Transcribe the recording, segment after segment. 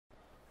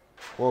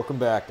Welcome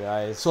back,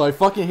 guys. So I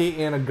fucking hate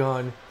Anna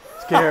Gunn's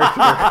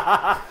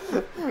character.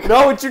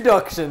 No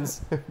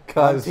introductions.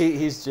 Cause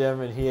he's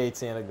Jim and he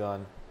hates Anna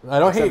Gunn. I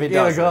don't hate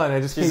Anna Gunn. I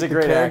just She's hate a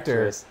great the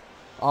character. actress.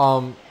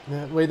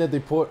 The way that they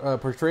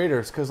portrayed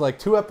her, because like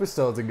 2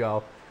 episodes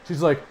ago,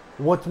 she's like,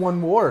 "What's one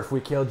more if we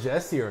kill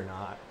Jesse or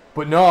not?"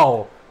 But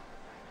no,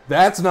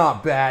 that's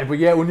not bad. But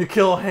yeah, when you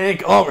kill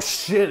Hank, oh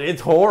shit,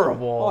 it's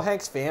horrible. Well,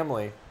 Hank's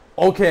family.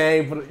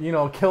 Okay, but you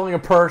know, killing a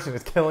person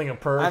is killing a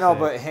person. I know,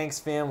 but Hank's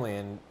family,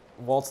 and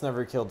Walt's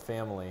never killed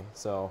family,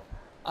 so.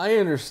 I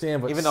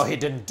understand, but even though he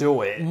didn't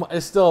do it,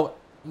 it's still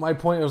my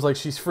point was like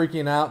she's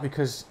freaking out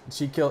because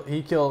he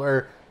killed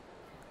her.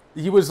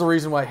 He was the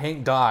reason why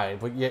Hank died,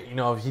 but yet you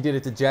know if he did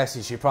it to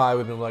Jesse, she probably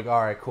would have been like,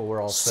 "All right, cool, we're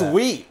all set."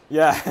 Sweet,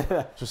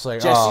 yeah. Just like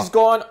Jesse's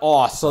gone,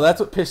 awesome. So that's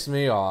what pissed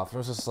me off. It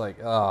was just like,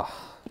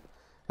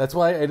 that's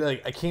why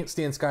I can't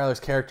stand Skylar's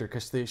character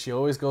because she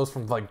always goes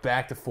from like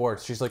back to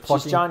forth. She's like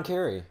fucking John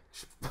Kerry.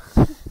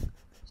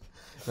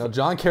 No,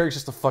 John Kerry's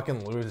just a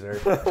fucking loser.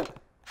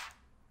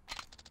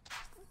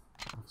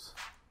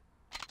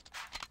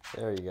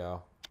 There you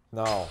go.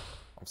 No,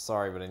 I'm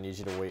sorry, but I need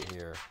you to wait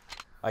here.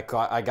 I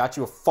got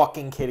you a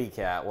fucking kitty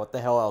cat. What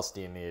the hell else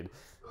do you need?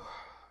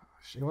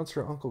 She wants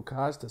her Uncle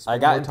Kaz to spend I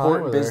got more time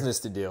important with her. business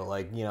to do,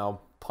 like, you know,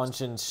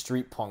 punching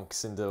street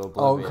punks into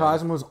oblivion. Oh,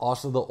 Kazuma was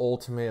also the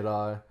ultimate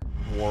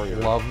warrior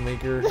love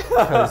maker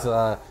because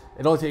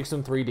it only takes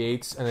him 3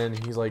 dates and then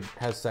he's like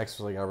has sex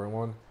with like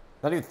everyone.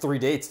 Not even 3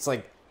 dates. It's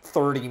like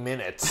 30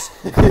 minutes.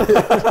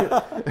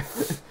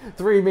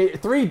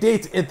 3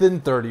 dates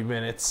within 30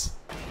 minutes.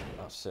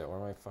 Oh shit! Where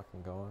am I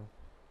fucking going?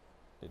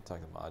 I need to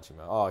talk to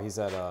Majima. Oh, he's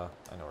at I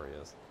know where he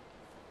is.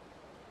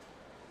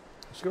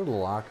 Let's go to the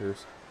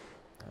lockers.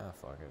 Ah,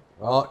 fuck it.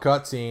 Oh,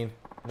 cutscene.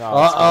 No.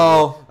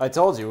 Uh-oh. I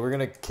told you, we're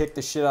gonna kick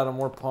the shit out of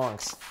more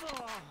punks.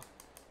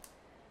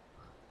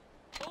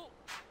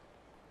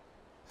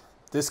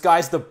 This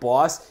guy's the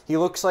boss. He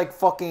looks like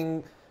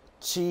fucking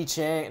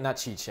not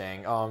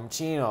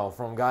Chino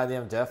from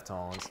goddamn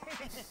Deftones.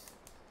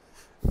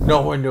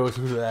 No one knows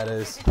who that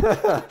is.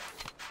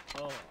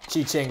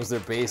 Chi Chang was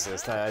their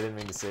bassist. I didn't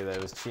mean to say that.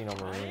 It was Chino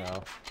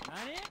Marino.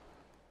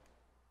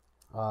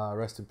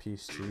 Rest in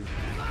peace, Chief.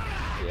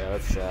 Yeah,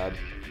 that's sad.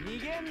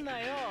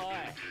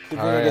 We're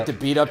gonna get to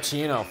beat up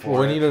Chino for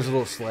Well, we it. need a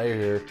little Slayer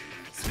here.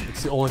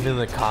 It's the only thing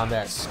that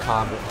combats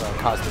cosmic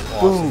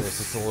awesomeness.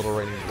 It's a little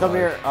raining blood. Come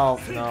here. Oh,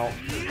 no.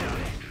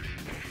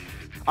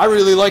 I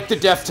really like the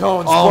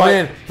Deftones. Oh, but...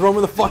 man. Throw him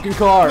in the fucking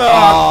car.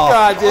 Oh,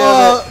 God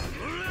damn it.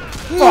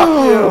 Fuck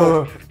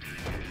you.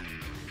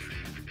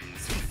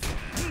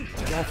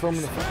 You gotta throw him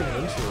in the fucking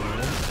windshield,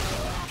 man.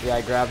 Yeah,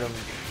 I grabbed him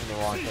in the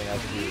wrong thing. I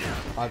have to do.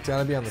 It's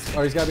gotta be on the...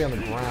 Oh, he's gotta be on the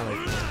ground, I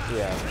think.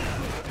 Yeah.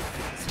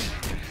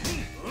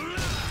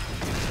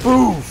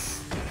 Boof!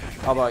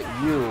 How about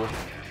you?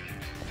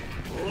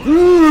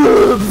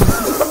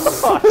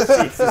 Oh,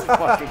 Jesus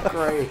fucking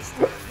Christ.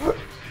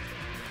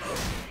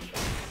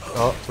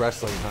 Oh, it's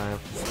wrestling time.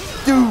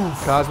 Dude!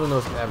 Cosmo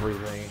knows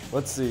everything.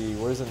 Let's see,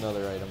 where's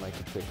another item I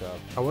could pick up?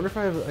 I wonder if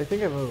I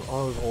think I have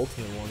all those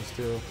ultimate ones,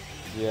 too.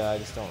 Yeah, I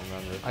just don't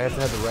remember. I have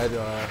to have the red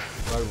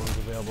ones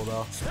available,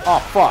 though. Oh,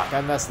 fuck,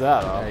 I messed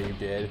that up. Yeah, you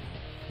did.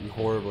 You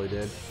horribly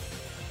did.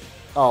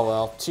 Oh,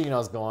 well,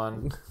 Chino's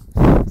gone.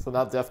 So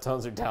now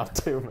Deftones are down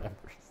 2 members.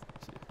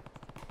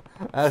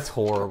 That's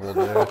horrible,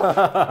 dude.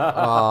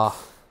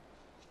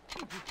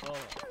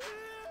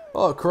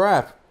 Oh,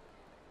 crap.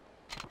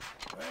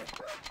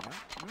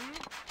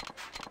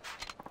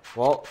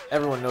 Well,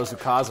 everyone knows who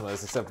Kazuma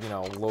is, except, you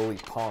know, lowly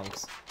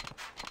punks.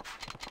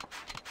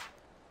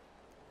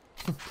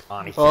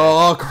 Anike.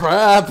 Oh,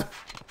 crap.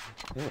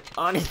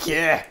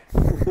 Anike!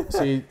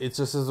 See, it's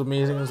just as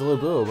amazing as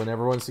Lubu. When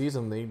everyone sees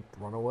him, they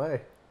run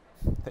away.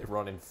 They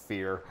run in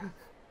fear.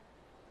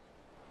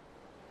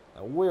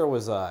 Now, where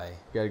was I? You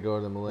gotta go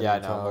to the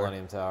Millennium Tower. Yeah, I know,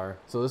 Millennium Tower.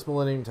 So this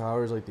Millennium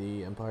Tower is like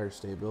the Empire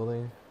State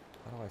Building.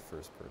 How do I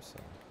first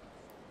person?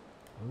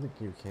 I don't think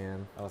you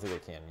can. I don't think I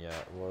can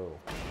yet. Whoa.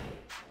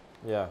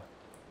 Yeah.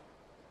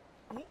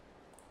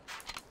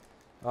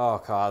 Oh,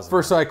 Cosmo.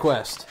 First side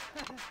quest.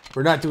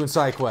 We're not doing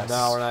side quests.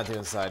 No, we're not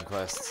doing side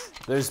quests.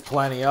 There's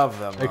plenty of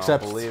them, though,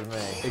 Except, believe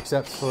me.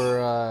 Except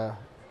for,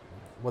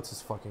 what's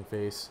his fucking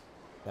face?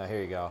 Now,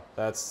 here you go.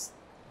 That's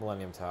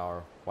Millennium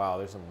Tower. Wow,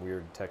 there's some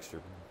weird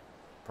texture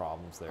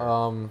problems there.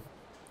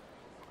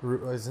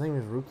 His name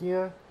is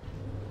Rukia?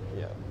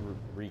 Yeah,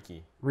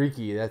 Riki.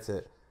 Riki, that's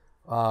it.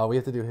 We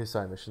have to do his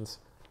side missions.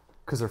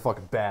 Because they're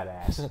fucking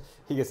badass.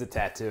 He gets a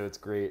tattoo. It's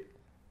great.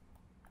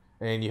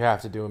 And you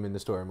have to do them in the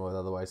story mode,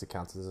 otherwise it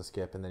counts as a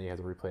skip, and then you have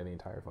to replay the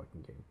entire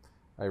fucking game.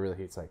 I really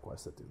hate side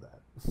quests that do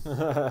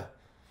that.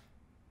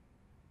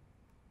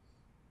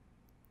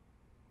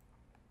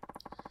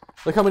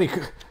 Look how many...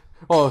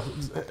 Oh,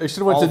 I should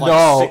have went to like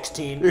no.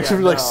 16. It should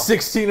be like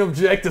 16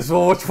 objectives.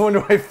 Well, which one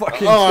do I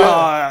fucking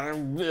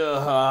do?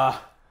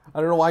 I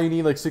don't know why you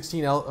need like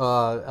 16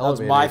 elevators.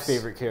 That's my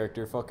favorite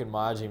character, fucking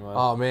Majima.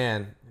 Oh,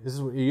 man. This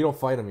is you don't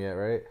fight him yet,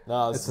 right?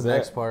 No, it's the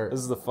next part.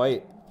 This is the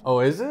fight. Oh,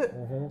 is it?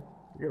 Mm-hmm.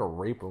 You're gonna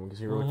rape him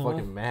because you're like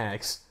fucking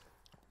Max.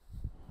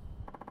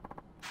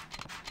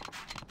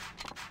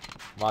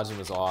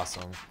 Majima's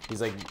awesome.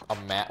 He's like a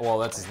mad. Well,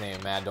 that's his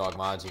name, Mad Dog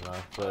Majima.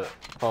 But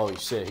holy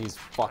shit, he's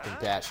fucking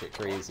batshit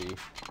crazy.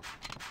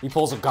 He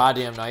pulls a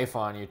goddamn knife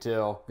on you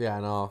too. Yeah,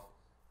 I know.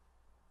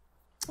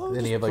 Oh,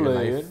 Then you have like a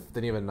knife.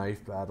 Then you have a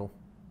knife battle.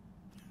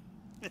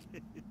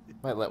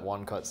 Might let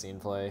one cutscene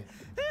play.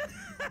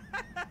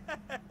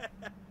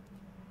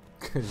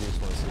 Cause you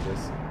just want to see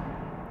this.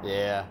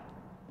 Yeah.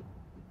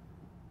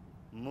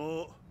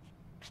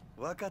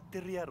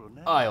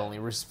 I only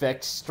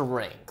respect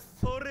strength.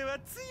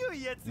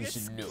 You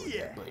should know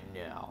that by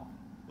now.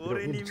 You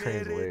don't need to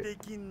translate.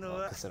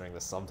 Considering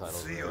the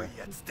subtitles are there.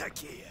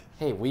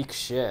 Hey, weak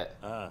shit.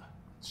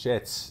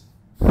 Shits.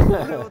 Don't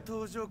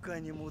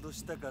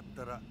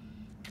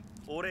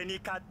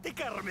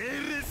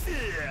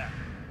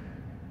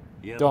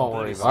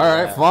worry about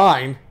Alright, that.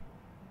 fine.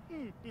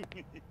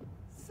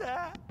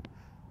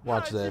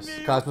 Watch this.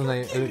 Cosmo's not,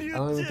 I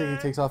don't even think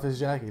he takes off his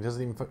jacket. He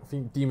doesn't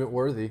even deem it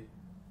worthy.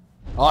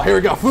 Oh, here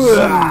we go.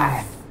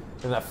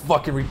 And that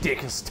fucking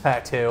ridiculous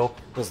tattoo.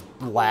 Those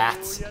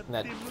lats and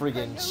that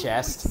friggin'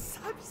 chest.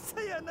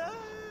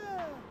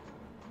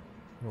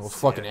 Those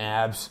fucking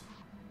abs.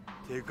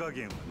 Here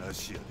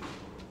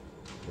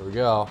we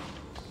go.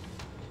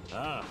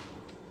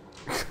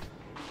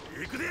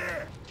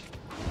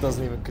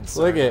 Doesn't even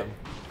concern Look at him.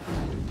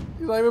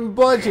 He's not even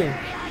budging.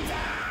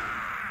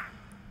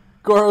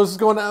 Goro's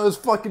going out of his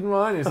fucking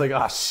mind. He's like,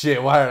 oh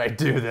shit, why did I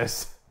do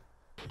this?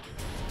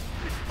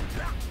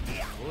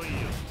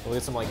 Look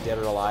at some like Dead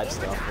or Alive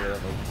stuff here,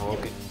 like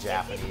broken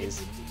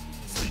Japanese.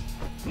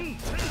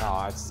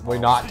 Oh, it's Wait,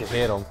 not to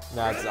hit him.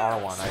 No, it's R1.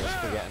 I was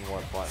forgetting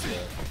what button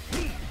it.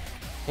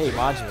 Hey,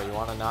 Majima, you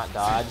want to not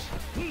dodge?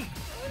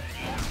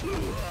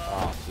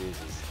 Oh,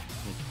 Jesus.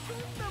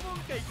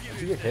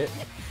 Did you get hit?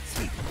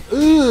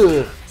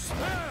 Ugh!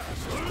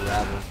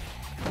 Grab him.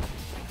 I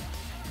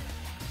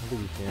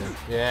think you can.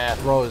 Yeah,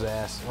 throw his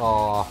ass.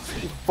 Aw.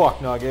 You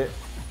fuck nugget.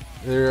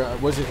 There,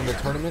 was it in the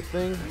tournament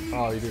thing?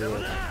 Oh, you did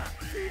it.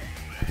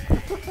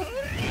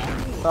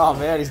 Oh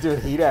man, he's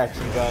doing heat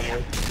action down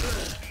there.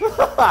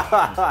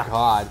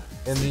 God.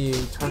 In the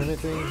tournament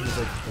thing, he's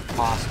like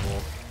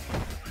impossible.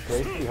 Yeah,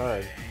 he's pretty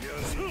hard.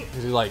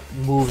 Because he like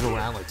moves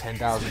around like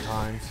 10,000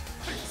 times.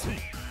 You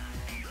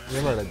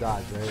remember how to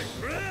dodge, right?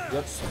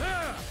 Yep.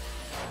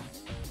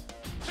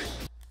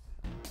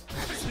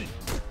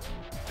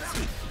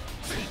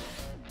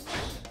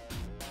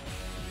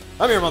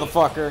 I'm here,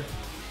 motherfucker.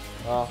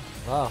 Oh.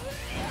 Wow.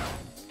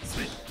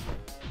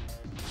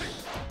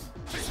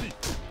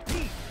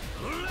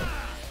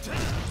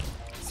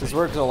 This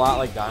works a lot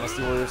like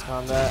Dynasty Warriors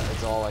combat.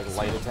 It's all like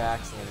light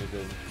attacks, and then you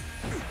can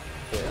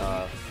hit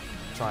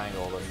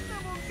triangle and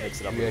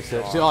mix it up. With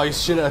oh, he's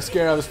shit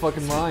scared out of his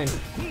fucking mind.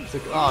 It's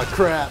like, oh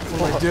crap,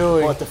 what am I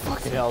doing? What the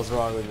fucking hell's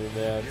wrong with me,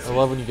 man? I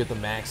love when you get the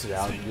max it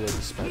out and you do like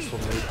the special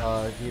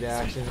heat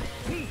action.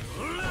 You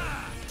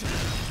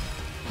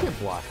can't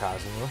block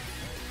Kazuma.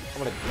 I'm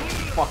gonna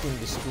fucking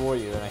destroy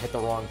you, and I hit the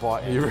wrong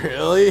button. You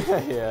really?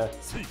 Yeah.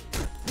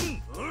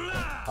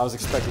 I was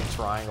expecting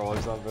triangle or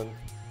something.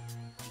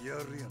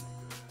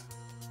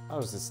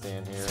 I'll just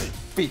stand here and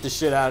beat the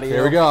shit out of you.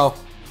 Here we go.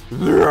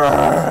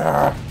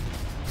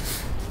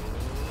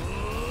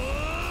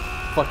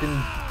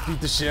 Fucking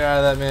beat the shit out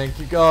of that man.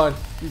 Keep going.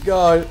 Keep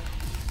going.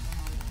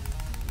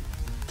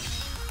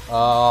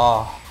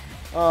 Oh.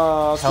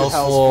 Oh, Hell's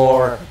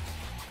floor.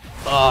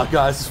 Oh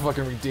god, this is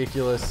fucking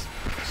ridiculous.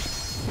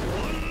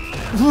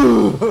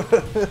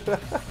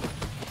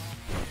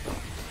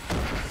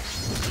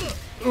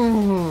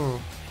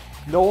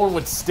 No one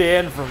would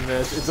stand from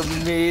this. It's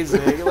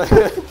amazing.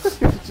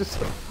 Just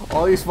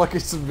all these fucking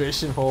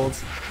submission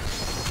holds.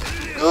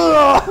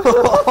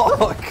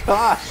 Oh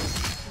god!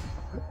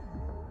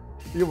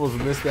 You almost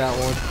missed that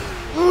one.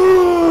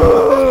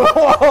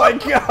 Oh my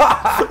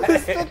god!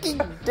 He's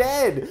fucking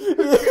dead.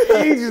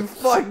 He just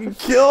fucking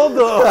killed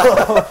him.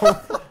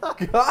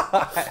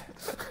 God!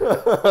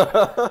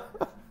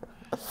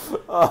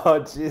 Oh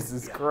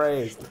Jesus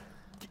Christ!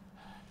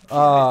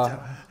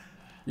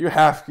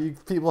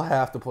 People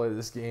have to play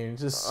this game.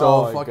 It's just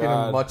so fucking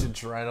God. much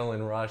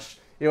adrenaline rush.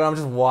 You know, I'm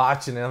just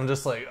watching it. I'm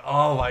just like,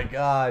 oh my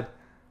god.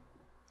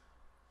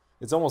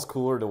 It's almost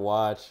cooler to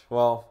watch.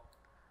 Well,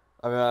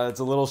 I mean, it's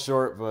a little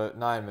short, but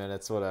 9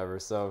 minutes, whatever.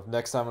 So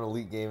next time an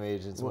Elite Game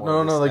Agent's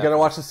more No, they gotta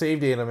watch the save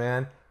data,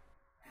 man.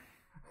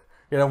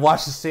 You gotta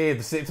watch the save.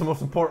 The save's the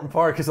most important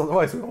part, because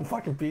otherwise we won't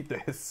fucking beat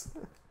this.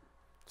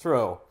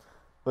 True.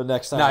 But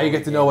next time. Now you get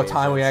Elite to know Game what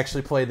time we Agents-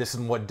 actually played this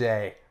and what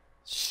day.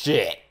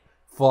 Shit.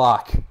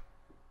 Fuck.